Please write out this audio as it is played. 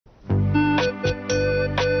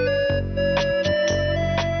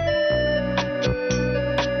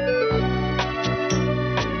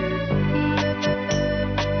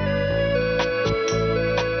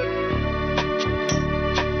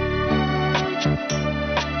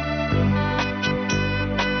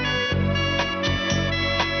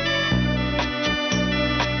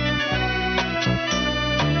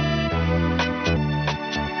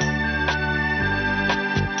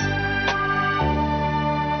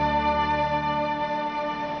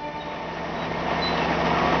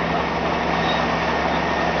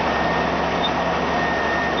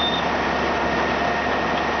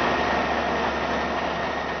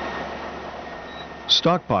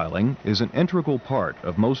Stockpiling is an integral part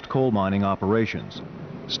of most coal mining operations.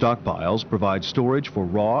 Stockpiles provide storage for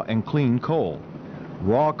raw and clean coal.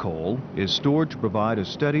 Raw coal is stored to provide a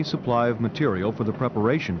steady supply of material for the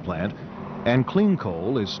preparation plant, and clean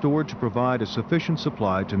coal is stored to provide a sufficient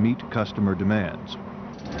supply to meet customer demands.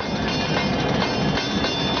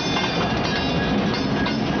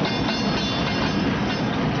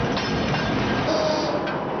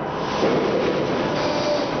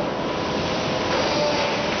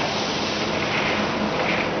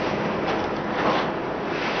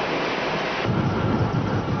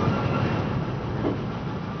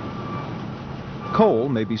 Coal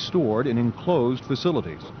may be stored in enclosed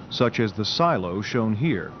facilities, such as the silo shown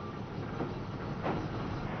here.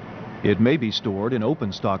 It may be stored in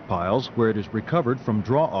open stockpiles where it is recovered from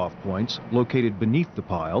draw-off points located beneath the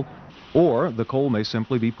pile, or the coal may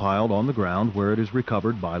simply be piled on the ground where it is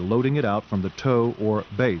recovered by loading it out from the toe or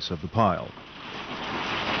base of the pile.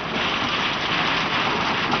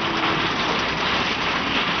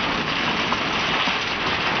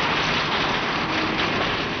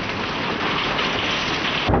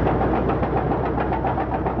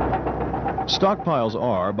 Stockpiles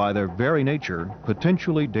are, by their very nature,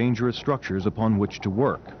 potentially dangerous structures upon which to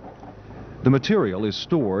work. The material is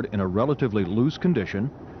stored in a relatively loose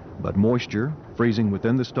condition, but moisture, freezing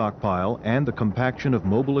within the stockpile, and the compaction of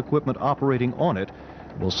mobile equipment operating on it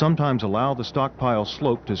will sometimes allow the stockpile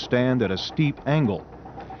slope to stand at a steep angle.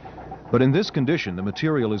 But in this condition, the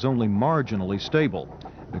material is only marginally stable,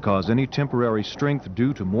 because any temporary strength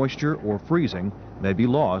due to moisture or freezing may be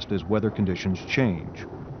lost as weather conditions change.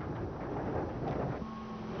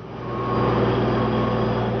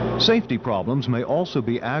 Safety problems may also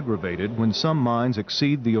be aggravated when some mines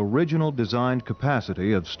exceed the original designed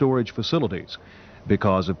capacity of storage facilities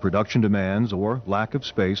because of production demands or lack of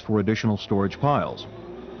space for additional storage piles.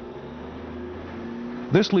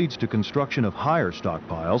 This leads to construction of higher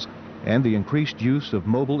stockpiles and the increased use of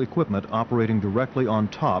mobile equipment operating directly on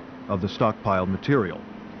top of the stockpiled material.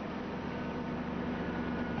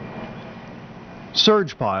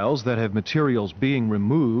 Surge piles that have materials being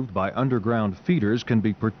removed by underground feeders can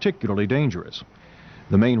be particularly dangerous.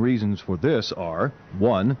 The main reasons for this are: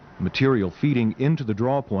 1. Material feeding into the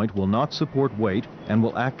draw point will not support weight and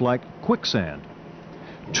will act like quicksand.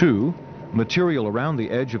 2. Material around the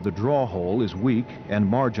edge of the draw hole is weak and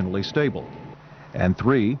marginally stable. And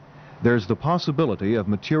 3. There's the possibility of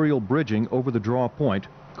material bridging over the draw point,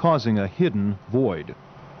 causing a hidden void.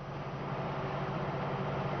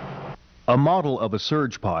 A model of a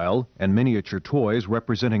surge pile and miniature toys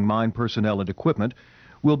representing mine personnel and equipment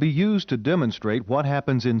will be used to demonstrate what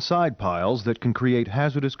happens inside piles that can create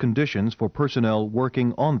hazardous conditions for personnel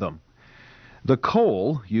working on them. The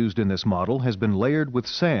coal used in this model has been layered with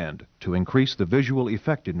sand to increase the visual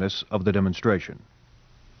effectiveness of the demonstration.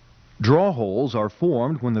 Draw holes are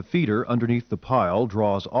formed when the feeder underneath the pile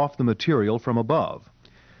draws off the material from above.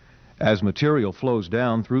 As material flows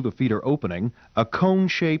down through the feeder opening, a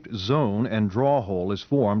cone-shaped zone and draw hole is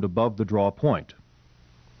formed above the draw point.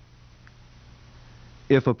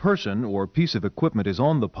 If a person or piece of equipment is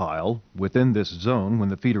on the pile within this zone when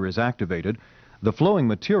the feeder is activated, the flowing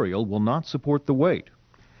material will not support the weight.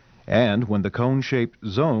 And when the cone-shaped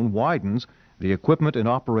zone widens, the equipment and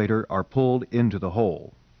operator are pulled into the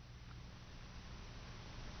hole.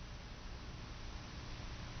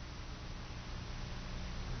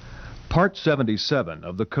 Part 77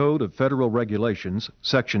 of the Code of Federal Regulations,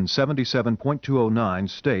 Section 77.209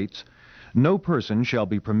 states, "No person shall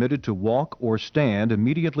be permitted to walk or stand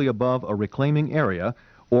immediately above a reclaiming area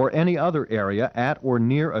or any other area at or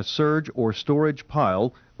near a surge or storage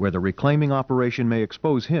pile where the reclaiming operation may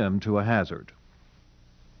expose him to a hazard."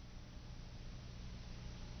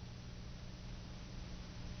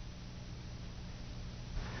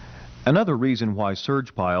 Another reason why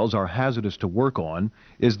surge piles are hazardous to work on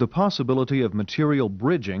is the possibility of material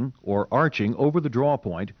bridging or arching over the draw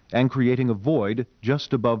point and creating a void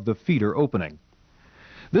just above the feeder opening.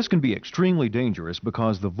 This can be extremely dangerous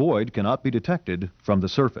because the void cannot be detected from the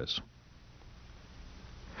surface.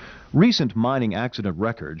 Recent mining accident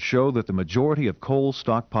records show that the majority of coal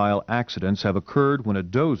stockpile accidents have occurred when a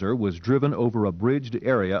dozer was driven over a bridged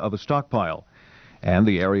area of a stockpile, and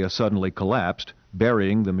the area suddenly collapsed,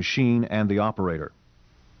 burying the machine and the operator.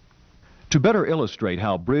 To better illustrate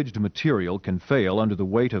how bridged material can fail under the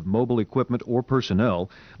weight of mobile equipment or personnel,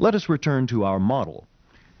 let us return to our model.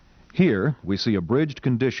 Here we see a bridged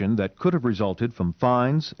condition that could have resulted from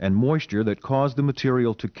fines and moisture that caused the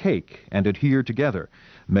material to cake and adhere together,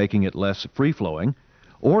 making it less free-flowing,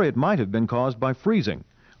 or it might have been caused by freezing,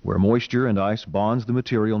 where moisture and ice bonds the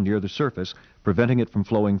material near the surface, preventing it from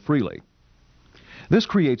flowing freely. This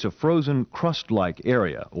creates a frozen crust-like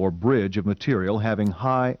area or bridge of material having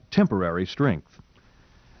high temporary strength.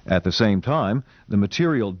 At the same time, the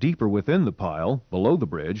material deeper within the pile, below the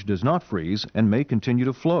bridge, does not freeze and may continue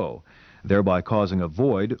to flow, thereby causing a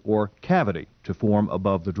void or cavity to form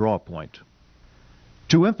above the draw point.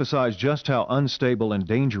 To emphasize just how unstable and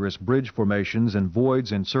dangerous bridge formations and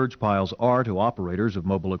voids in surge piles are to operators of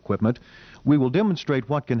mobile equipment, we will demonstrate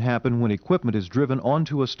what can happen when equipment is driven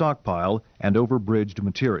onto a stockpile and over bridged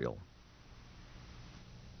material.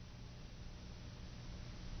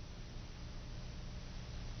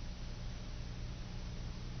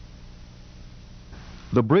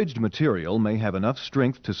 The bridged material may have enough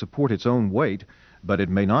strength to support its own weight, but it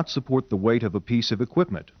may not support the weight of a piece of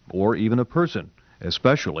equipment or even a person,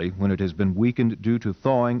 especially when it has been weakened due to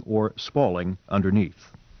thawing or spalling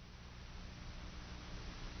underneath.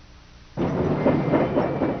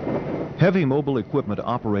 Heavy mobile equipment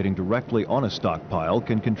operating directly on a stockpile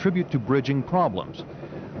can contribute to bridging problems.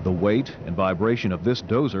 The weight and vibration of this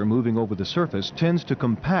dozer moving over the surface tends to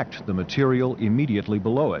compact the material immediately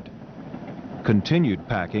below it. Continued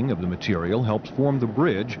packing of the material helps form the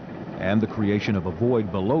bridge and the creation of a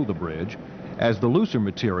void below the bridge as the looser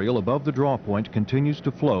material above the draw point continues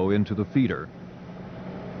to flow into the feeder.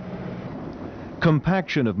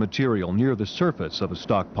 Compaction of material near the surface of a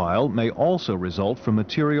stockpile may also result from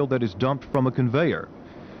material that is dumped from a conveyor.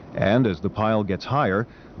 And as the pile gets higher,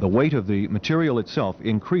 the weight of the material itself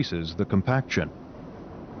increases the compaction.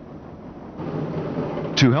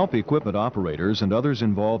 To help equipment operators and others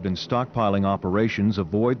involved in stockpiling operations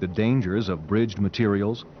avoid the dangers of bridged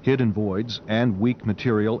materials, hidden voids, and weak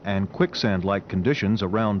material and quicksand-like conditions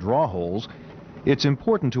around draw holes, it's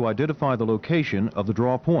important to identify the location of the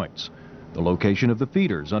draw points, the location of the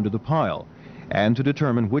feeders under the pile, and to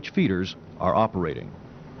determine which feeders are operating.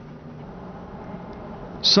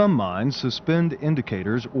 Some mines suspend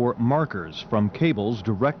indicators or markers from cables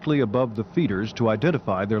directly above the feeders to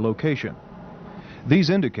identify their location.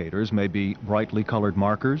 These indicators may be brightly colored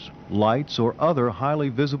markers, lights, or other highly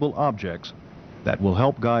visible objects that will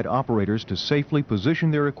help guide operators to safely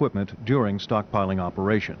position their equipment during stockpiling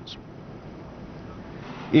operations.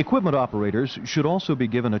 Equipment operators should also be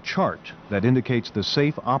given a chart that indicates the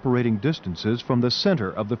safe operating distances from the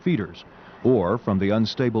center of the feeders or from the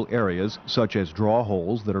unstable areas such as draw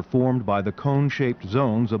holes that are formed by the cone-shaped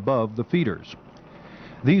zones above the feeders.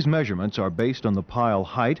 These measurements are based on the pile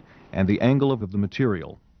height and the angle of the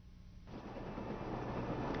material.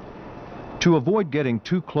 To avoid getting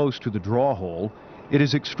too close to the draw hole, it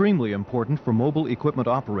is extremely important for mobile equipment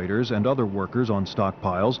operators and other workers on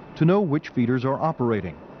stockpiles to know which feeders are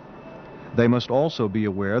operating. They must also be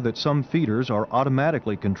aware that some feeders are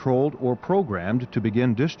automatically controlled or programmed to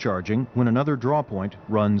begin discharging when another draw point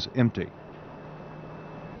runs empty.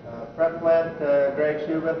 Prep plant, Greg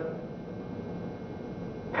Schubert.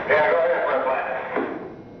 Yeah, go ahead, prep plant.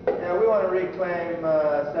 Yeah, we want to reclaim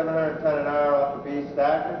 700 ton an hour off of B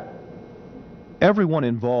stacker. Everyone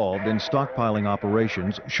involved in stockpiling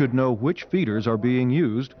operations should know which feeders are being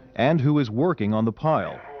used and who is working on the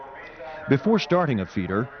pile. Before starting a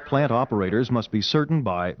feeder, plant operators must be certain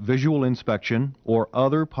by visual inspection or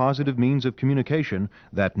other positive means of communication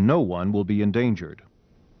that no one will be endangered.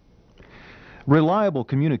 Reliable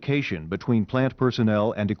communication between plant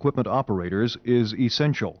personnel and equipment operators is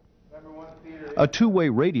essential. A two-way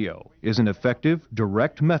radio is an effective,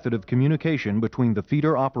 direct method of communication between the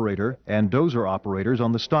feeder operator and dozer operators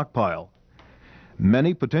on the stockpile.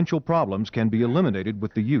 Many potential problems can be eliminated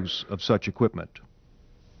with the use of such equipment.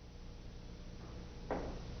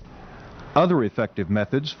 Other effective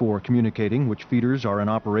methods for communicating which feeders are in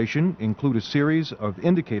operation include a series of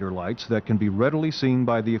indicator lights that can be readily seen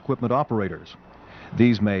by the equipment operators.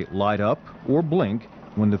 These may light up or blink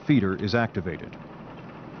when the feeder is activated.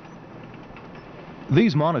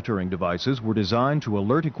 These monitoring devices were designed to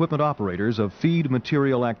alert equipment operators of feed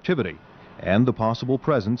material activity and the possible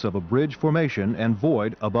presence of a bridge formation and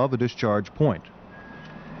void above a discharge point.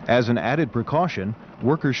 As an added precaution,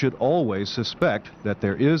 workers should always suspect that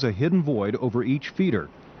there is a hidden void over each feeder,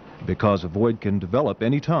 because a void can develop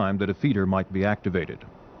any time that a feeder might be activated.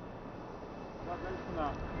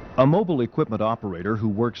 A mobile equipment operator who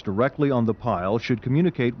works directly on the pile should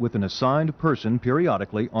communicate with an assigned person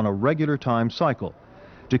periodically on a regular time cycle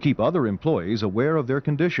to keep other employees aware of their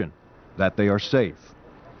condition, that they are safe.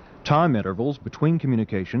 Time intervals between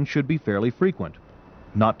communications should be fairly frequent,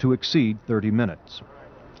 not to exceed 30 minutes.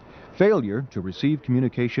 Failure to receive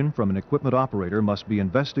communication from an equipment operator must be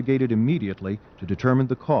investigated immediately to determine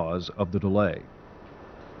the cause of the delay.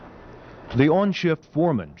 The on-shift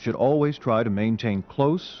foreman should always try to maintain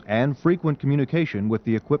close and frequent communication with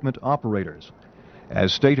the equipment operators.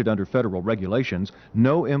 As stated under federal regulations,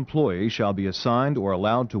 no employee shall be assigned or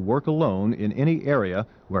allowed to work alone in any area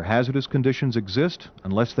where hazardous conditions exist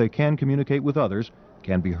unless they can communicate with others,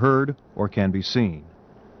 can be heard, or can be seen.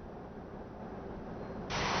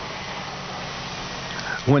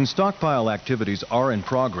 When stockpile activities are in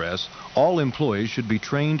progress, all employees should be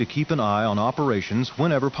trained to keep an eye on operations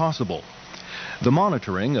whenever possible. The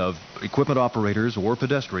monitoring of equipment operators or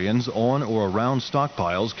pedestrians on or around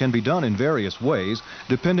stockpiles can be done in various ways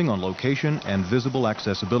depending on location and visible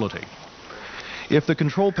accessibility. If the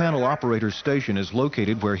control panel operator's station is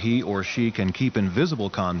located where he or she can keep in visible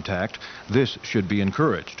contact, this should be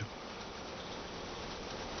encouraged.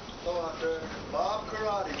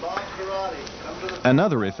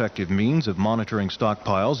 Another effective means of monitoring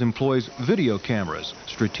stockpiles employs video cameras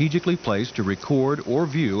strategically placed to record or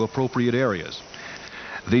view appropriate areas.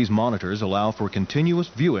 These monitors allow for continuous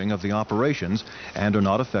viewing of the operations and are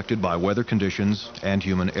not affected by weather conditions and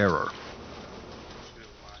human error.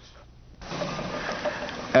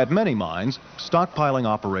 At many mines, stockpiling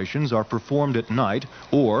operations are performed at night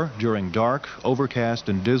or during dark, overcast,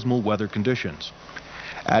 and dismal weather conditions.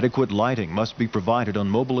 Adequate lighting must be provided on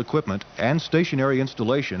mobile equipment and stationary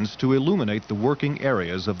installations to illuminate the working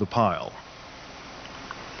areas of the pile.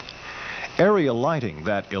 Area lighting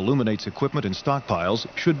that illuminates equipment in stockpiles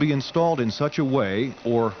should be installed in such a way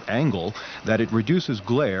or angle that it reduces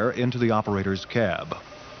glare into the operator's cab.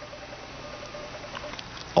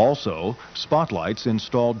 Also, spotlights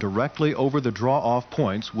installed directly over the draw-off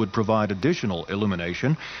points would provide additional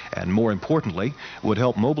illumination and, more importantly, would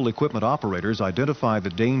help mobile equipment operators identify the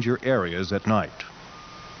danger areas at night.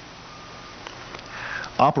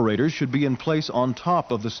 Operators should be in place on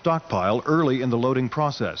top of the stockpile early in the loading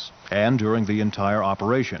process and during the entire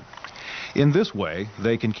operation. In this way,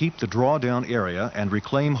 they can keep the drawdown area and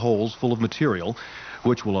reclaim holes full of material,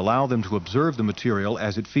 which will allow them to observe the material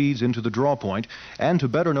as it feeds into the draw point and to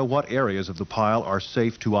better know what areas of the pile are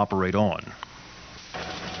safe to operate on.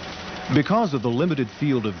 Because of the limited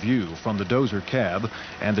field of view from the dozer cab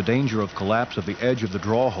and the danger of collapse of the edge of the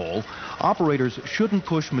draw hole, operators shouldn't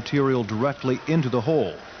push material directly into the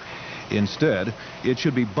hole. Instead, it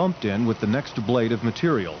should be bumped in with the next blade of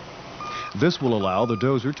material. This will allow the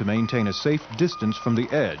dozer to maintain a safe distance from the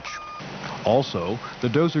edge. Also, the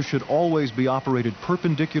dozer should always be operated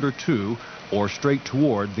perpendicular to or straight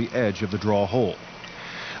toward the edge of the draw hole.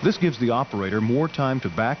 This gives the operator more time to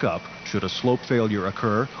back up should a slope failure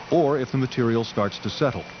occur or if the material starts to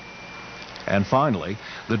settle. And finally,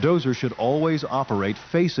 the dozer should always operate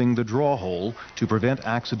facing the draw hole to prevent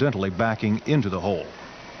accidentally backing into the hole.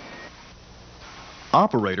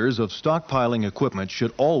 Operators of stockpiling equipment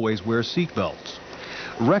should always wear seat belts.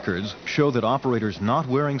 Records show that operators not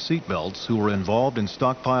wearing seat belts who are involved in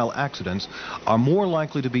stockpile accidents are more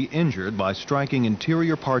likely to be injured by striking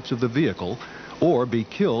interior parts of the vehicle or be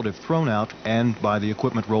killed if thrown out and by the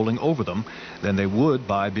equipment rolling over them than they would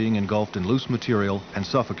by being engulfed in loose material and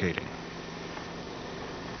suffocating.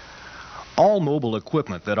 All mobile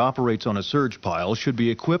equipment that operates on a surge pile should be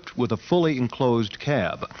equipped with a fully enclosed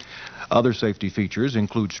cab. Other safety features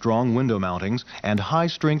include strong window mountings and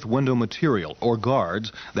high-strength window material or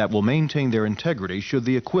guards that will maintain their integrity should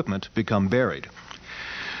the equipment become buried.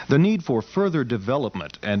 The need for further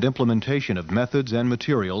development and implementation of methods and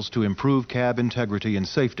materials to improve cab integrity and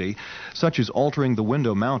safety, such as altering the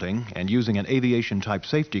window mounting and using an aviation-type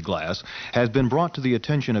safety glass, has been brought to the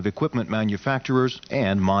attention of equipment manufacturers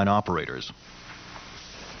and mine operators.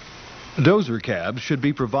 Dozer cabs should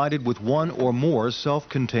be provided with one or more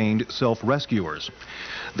self-contained self-rescuers.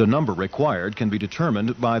 The number required can be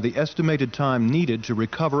determined by the estimated time needed to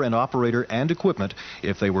recover an operator and equipment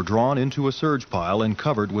if they were drawn into a surge pile and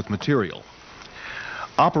covered with material.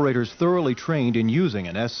 Operators thoroughly trained in using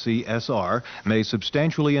an SCSR may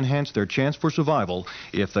substantially enhance their chance for survival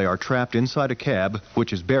if they are trapped inside a cab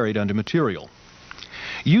which is buried under material.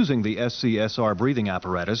 Using the SCSR breathing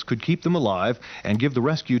apparatus could keep them alive and give the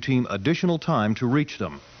rescue team additional time to reach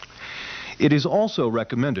them. It is also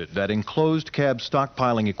recommended that enclosed cab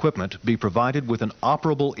stockpiling equipment be provided with an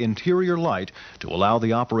operable interior light to allow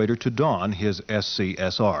the operator to don his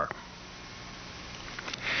SCSR.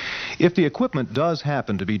 If the equipment does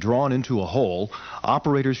happen to be drawn into a hole,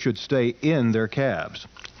 operators should stay in their cabs.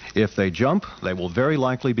 If they jump, they will very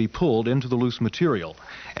likely be pulled into the loose material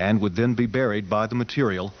and would then be buried by the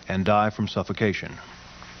material and die from suffocation.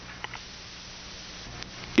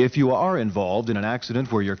 If you are involved in an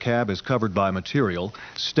accident where your cab is covered by material,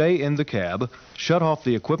 stay in the cab, shut off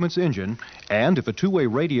the equipment's engine, and if a two-way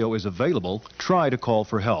radio is available, try to call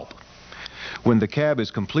for help. When the cab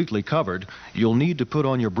is completely covered, you'll need to put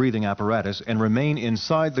on your breathing apparatus and remain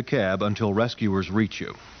inside the cab until rescuers reach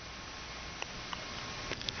you.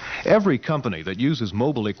 Every company that uses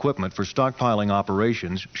mobile equipment for stockpiling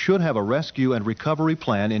operations should have a rescue and recovery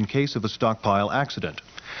plan in case of a stockpile accident.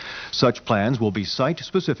 Such plans will be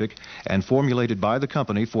site-specific and formulated by the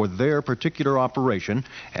company for their particular operation,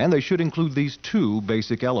 and they should include these two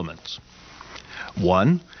basic elements.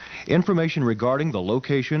 1. Information regarding the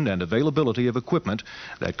location and availability of equipment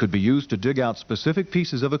that could be used to dig out specific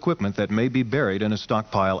pieces of equipment that may be buried in a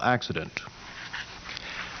stockpile accident.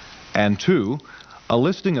 And 2. A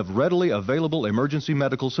listing of readily available emergency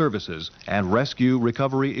medical services and rescue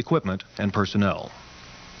recovery equipment and personnel.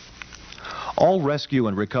 All rescue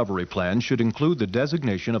and recovery plans should include the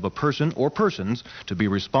designation of a person or persons to be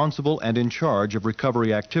responsible and in charge of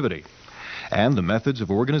recovery activity. And the methods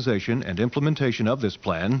of organization and implementation of this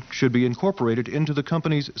plan should be incorporated into the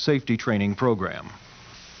company's safety training program.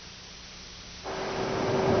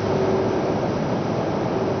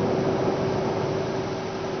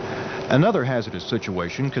 Another hazardous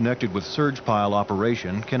situation connected with surge pile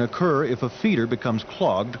operation can occur if a feeder becomes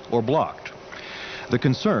clogged or blocked. The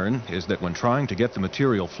concern is that when trying to get the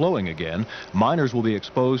material flowing again, miners will be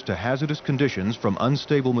exposed to hazardous conditions from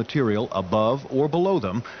unstable material above or below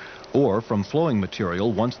them, or from flowing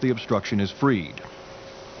material once the obstruction is freed.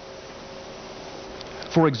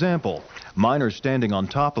 For example, miners standing on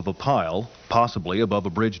top of a pile, possibly above a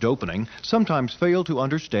bridged opening, sometimes fail to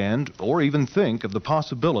understand or even think of the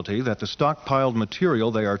possibility that the stockpiled material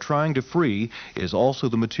they are trying to free is also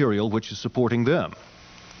the material which is supporting them.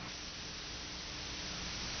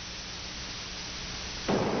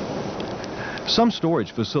 Some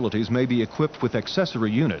storage facilities may be equipped with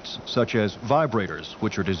accessory units, such as vibrators,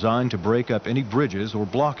 which are designed to break up any bridges or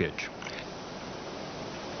blockage.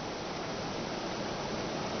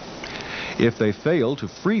 If they fail to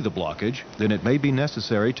free the blockage, then it may be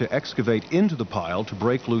necessary to excavate into the pile to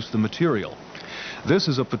break loose the material. This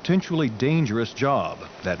is a potentially dangerous job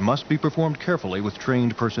that must be performed carefully with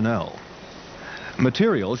trained personnel.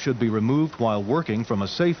 Material should be removed while working from a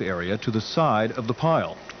safe area to the side of the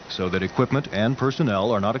pile, so that equipment and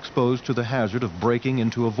personnel are not exposed to the hazard of breaking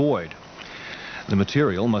into a void. The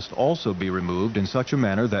material must also be removed in such a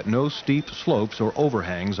manner that no steep slopes or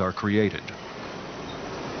overhangs are created.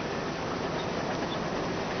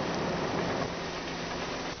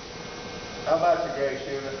 How about your gray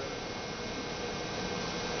shooter?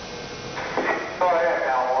 Go ahead,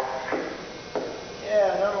 Cowboy.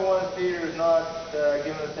 Yeah, number 1 feeder is not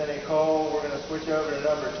giving us any coal. We're going to switch over to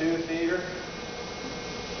number 2 feeder.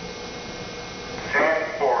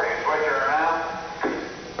 10-4, you switch it around?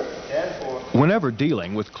 10-4. Whenever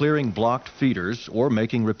dealing with clearing blocked feeders or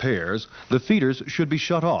making repairs, the feeders should be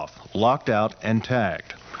shut off, locked out, and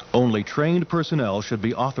tagged. Only trained personnel should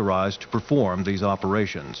be authorized to perform these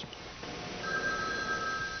operations.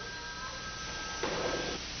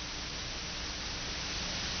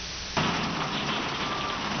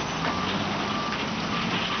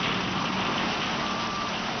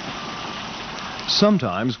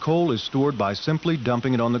 Sometimes coal is stored by simply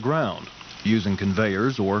dumping it on the ground, using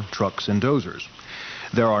conveyors or trucks and dozers.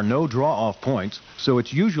 There are no draw-off points, so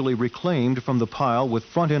it's usually reclaimed from the pile with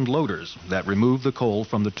front-end loaders that remove the coal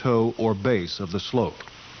from the toe or base of the slope.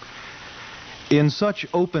 In such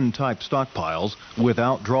open-type stockpiles,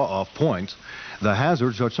 without draw-off points, the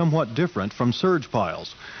hazards are somewhat different from surge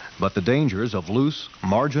piles, but the dangers of loose,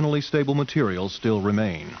 marginally stable materials still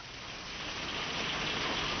remain.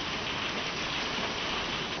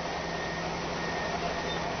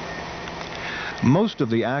 Most of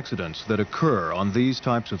the accidents that occur on these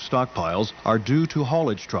types of stockpiles are due to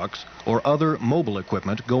haulage trucks or other mobile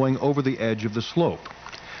equipment going over the edge of the slope.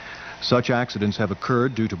 Such accidents have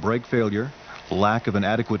occurred due to brake failure, lack of an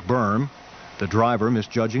adequate berm, the driver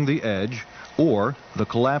misjudging the edge, or the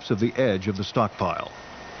collapse of the edge of the stockpile.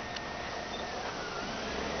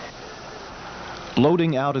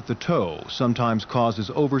 Loading out at the toe sometimes causes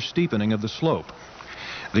oversteepening of the slope.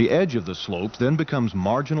 The edge of the slope then becomes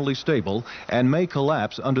marginally stable and may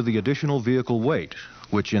collapse under the additional vehicle weight,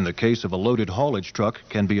 which in the case of a loaded haulage truck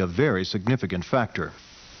can be a very significant factor.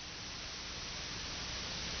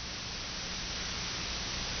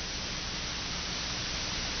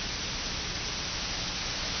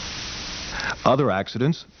 Other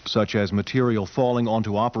accidents, such as material falling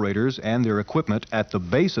onto operators and their equipment at the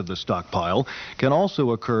base of the stockpile, can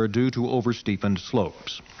also occur due to oversteepened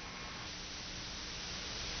slopes.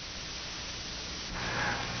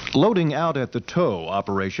 Loading out at the tow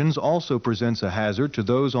operations also presents a hazard to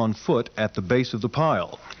those on foot at the base of the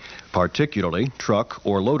pile, particularly truck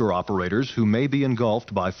or loader operators who may be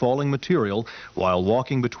engulfed by falling material while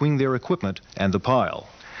walking between their equipment and the pile.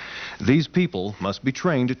 These people must be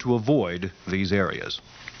trained to avoid these areas.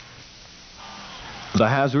 The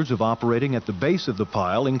hazards of operating at the base of the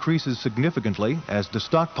pile increases significantly as the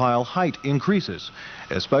stockpile height increases,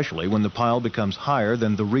 especially when the pile becomes higher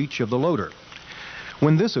than the reach of the loader.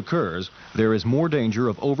 When this occurs, there is more danger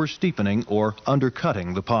of oversteepening or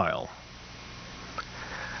undercutting the pile.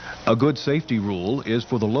 A good safety rule is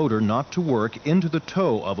for the loader not to work into the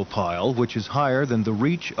toe of a pile which is higher than the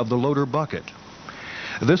reach of the loader bucket.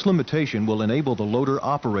 This limitation will enable the loader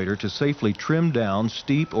operator to safely trim down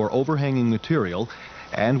steep or overhanging material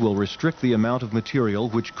and will restrict the amount of material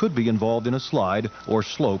which could be involved in a slide or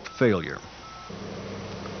slope failure.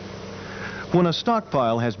 When a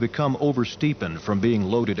stockpile has become oversteepened from being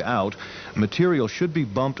loaded out, material should be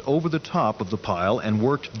bumped over the top of the pile and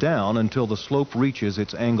worked down until the slope reaches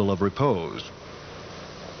its angle of repose.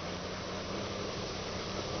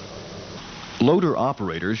 Loader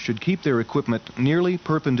operators should keep their equipment nearly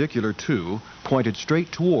perpendicular to, pointed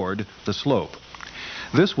straight toward, the slope.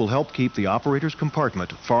 This will help keep the operator's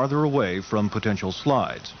compartment farther away from potential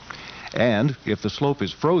slides. And if the slope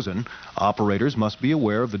is frozen, operators must be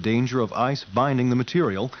aware of the danger of ice binding the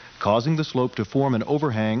material, causing the slope to form an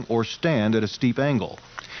overhang or stand at a steep angle.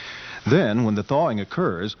 Then, when the thawing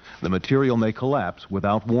occurs, the material may collapse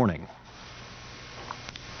without warning.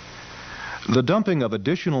 The dumping of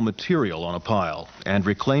additional material on a pile and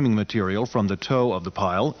reclaiming material from the toe of the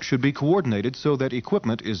pile should be coordinated so that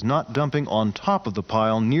equipment is not dumping on top of the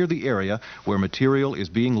pile near the area where material is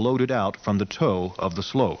being loaded out from the toe of the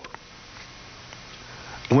slope.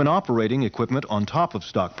 When operating equipment on top of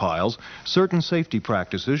stockpiles, certain safety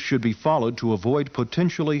practices should be followed to avoid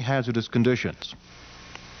potentially hazardous conditions.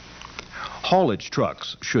 Haulage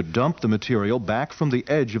trucks should dump the material back from the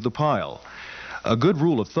edge of the pile. A good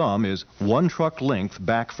rule of thumb is 1 truck length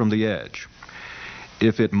back from the edge.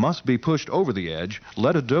 If it must be pushed over the edge,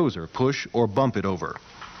 let a dozer push or bump it over.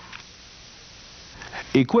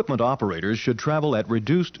 Equipment operators should travel at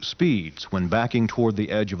reduced speeds when backing toward the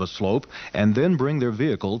edge of a slope and then bring their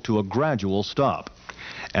vehicle to a gradual stop.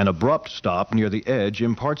 An abrupt stop near the edge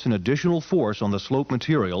imparts an additional force on the slope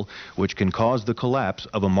material, which can cause the collapse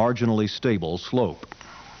of a marginally stable slope.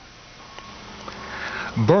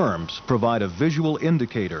 Berms provide a visual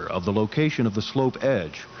indicator of the location of the slope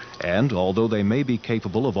edge, and although they may be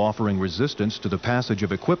capable of offering resistance to the passage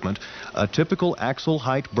of equipment, a typical axle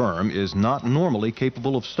height berm is not normally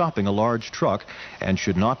capable of stopping a large truck and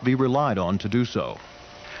should not be relied on to do so.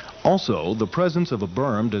 Also, the presence of a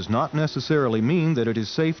berm does not necessarily mean that it is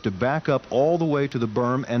safe to back up all the way to the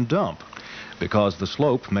berm and dump, because the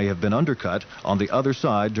slope may have been undercut on the other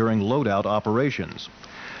side during loadout operations.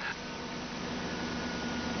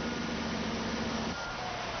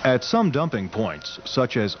 At some dumping points,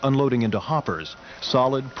 such as unloading into hoppers,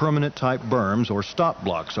 solid permanent type berms or stop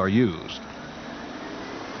blocks are used.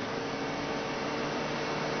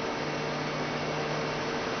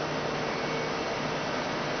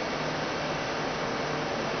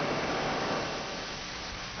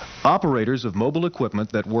 Operators of mobile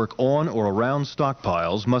equipment that work on or around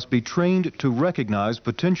stockpiles must be trained to recognize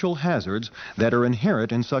potential hazards that are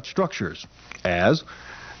inherent in such structures, as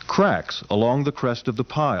cracks along the crest of the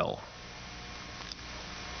pile,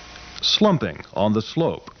 slumping on the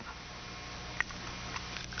slope,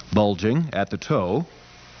 bulging at the toe,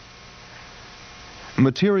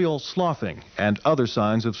 material sloughing, and other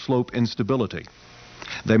signs of slope instability.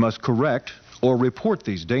 They must correct or report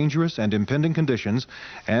these dangerous and impending conditions,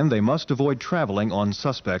 and they must avoid traveling on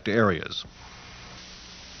suspect areas.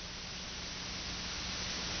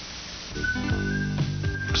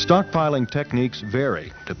 Stockpiling techniques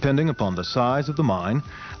vary depending upon the size of the mine,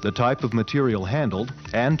 the type of material handled,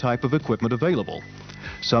 and type of equipment available.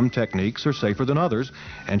 Some techniques are safer than others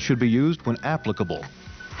and should be used when applicable.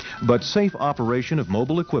 But safe operation of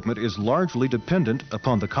mobile equipment is largely dependent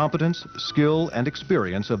upon the competence, skill, and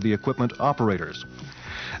experience of the equipment operators.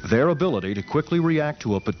 Their ability to quickly react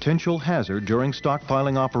to a potential hazard during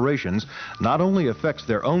stockpiling operations not only affects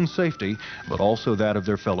their own safety, but also that of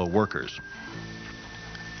their fellow workers.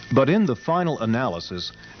 But in the final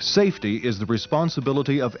analysis, safety is the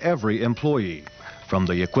responsibility of every employee, from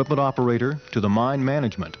the equipment operator to the mine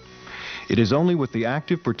management. It is only with the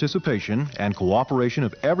active participation and cooperation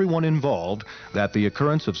of everyone involved that the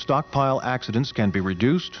occurrence of stockpile accidents can be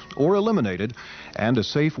reduced or eliminated and a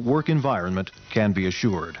safe work environment can be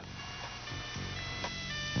assured.